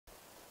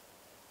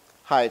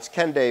Hi, it's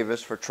Ken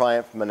Davis for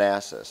Triumph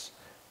Manassas.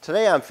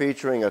 Today I'm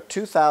featuring a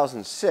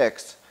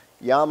 2006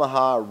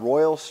 Yamaha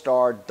Royal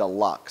Star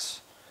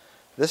Deluxe.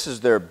 This is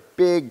their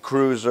big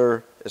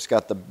cruiser. It's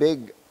got the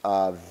big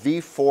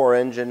V4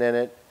 engine in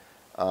it,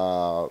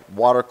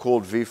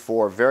 water-cooled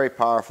V4, very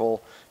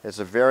powerful. It's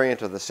a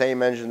variant of the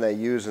same engine they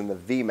use in the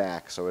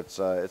VMAX, so it's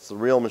the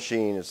real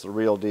machine, it's the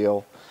real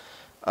deal.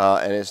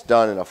 And it's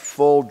done in a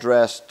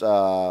full-dressed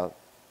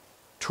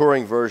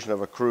touring version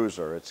of a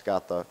cruiser. It's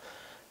got the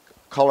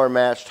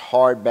color-matched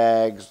hard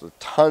bags with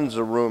tons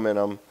of room in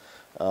them,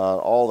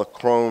 all the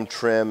chrome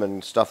trim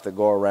and stuff that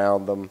go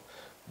around them,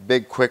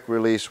 big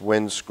quick-release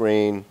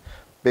windscreen,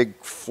 big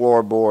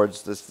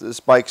floorboards. This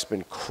bike's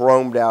been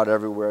chromed out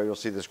everywhere. You'll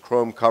see this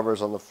chrome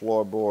covers on the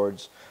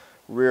floorboards,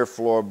 rear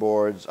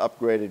floorboards,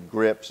 upgraded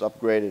grips,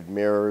 upgraded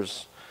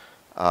mirrors,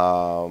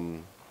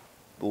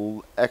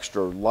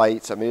 extra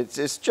lights. I mean,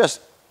 it's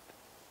just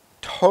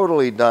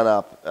totally done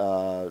up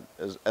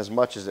as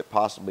much as it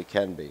possibly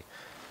can be.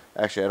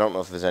 Actually, I don't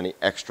know if there's any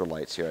extra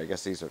lights here. I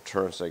guess these are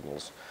turn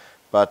signals.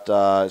 But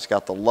it's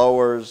got the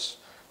lowers,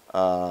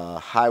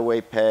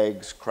 highway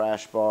pegs,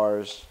 crash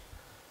bars,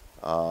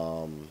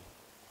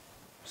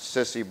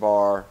 sissy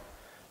bar,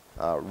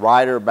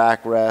 rider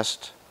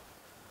backrest.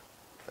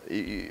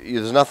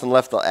 There's nothing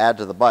left to add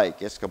to the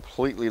bike. It's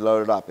completely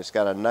loaded up. It's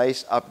got a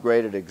nice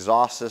upgraded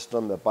exhaust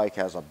system. The bike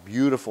has a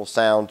beautiful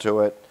sound to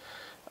it.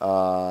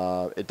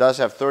 It does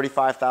have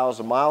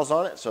 35,000 miles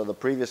on it, so the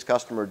previous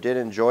customer did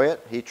enjoy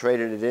it. He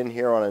traded it in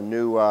here on a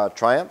new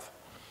Triumph.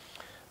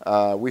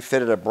 We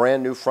fitted a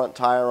brand new front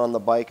tire on the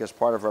bike as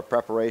part of our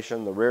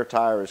preparation. The rear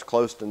tire is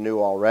close to new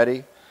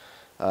already.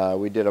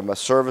 We did a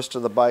service to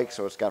the bike,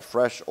 so it's got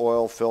fresh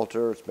oil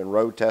filter. It's been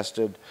road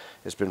tested.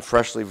 It's been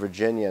freshly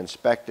Virginia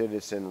inspected.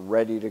 It's in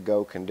ready to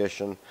go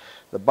condition.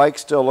 The bike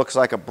still looks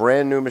like a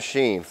brand new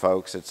machine,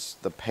 folks.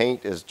 The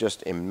paint is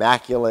just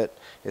immaculate.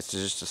 It's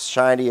just as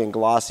shiny and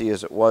glossy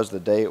as it was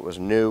the day it was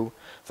new.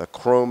 The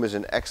chrome is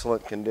in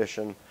excellent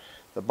condition.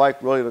 The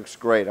bike really looks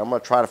great. I'm going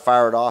to try to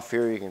fire it off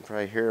here. You can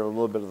try to hear a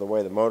little bit of the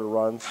way the motor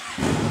runs.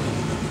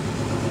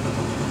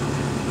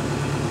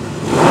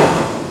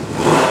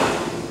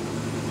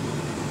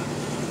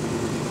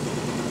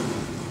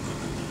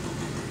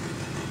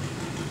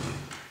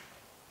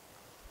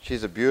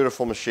 She's a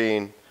beautiful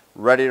machine,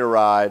 ready to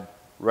ride,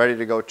 ready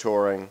to go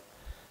touring.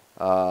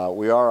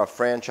 We are a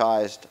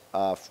franchised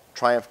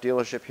Triumph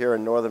dealership here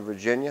in Northern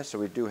Virginia, so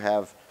we do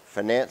have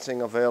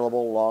financing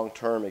available,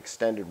 long-term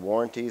extended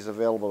warranties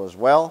available as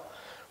well.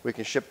 We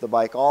can ship the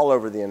bike all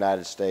over the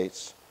United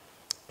States.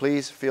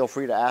 Please feel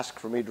free to ask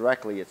for me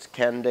directly. It's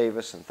Ken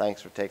Davis, and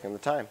thanks for taking the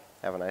time.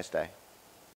 Have a nice day.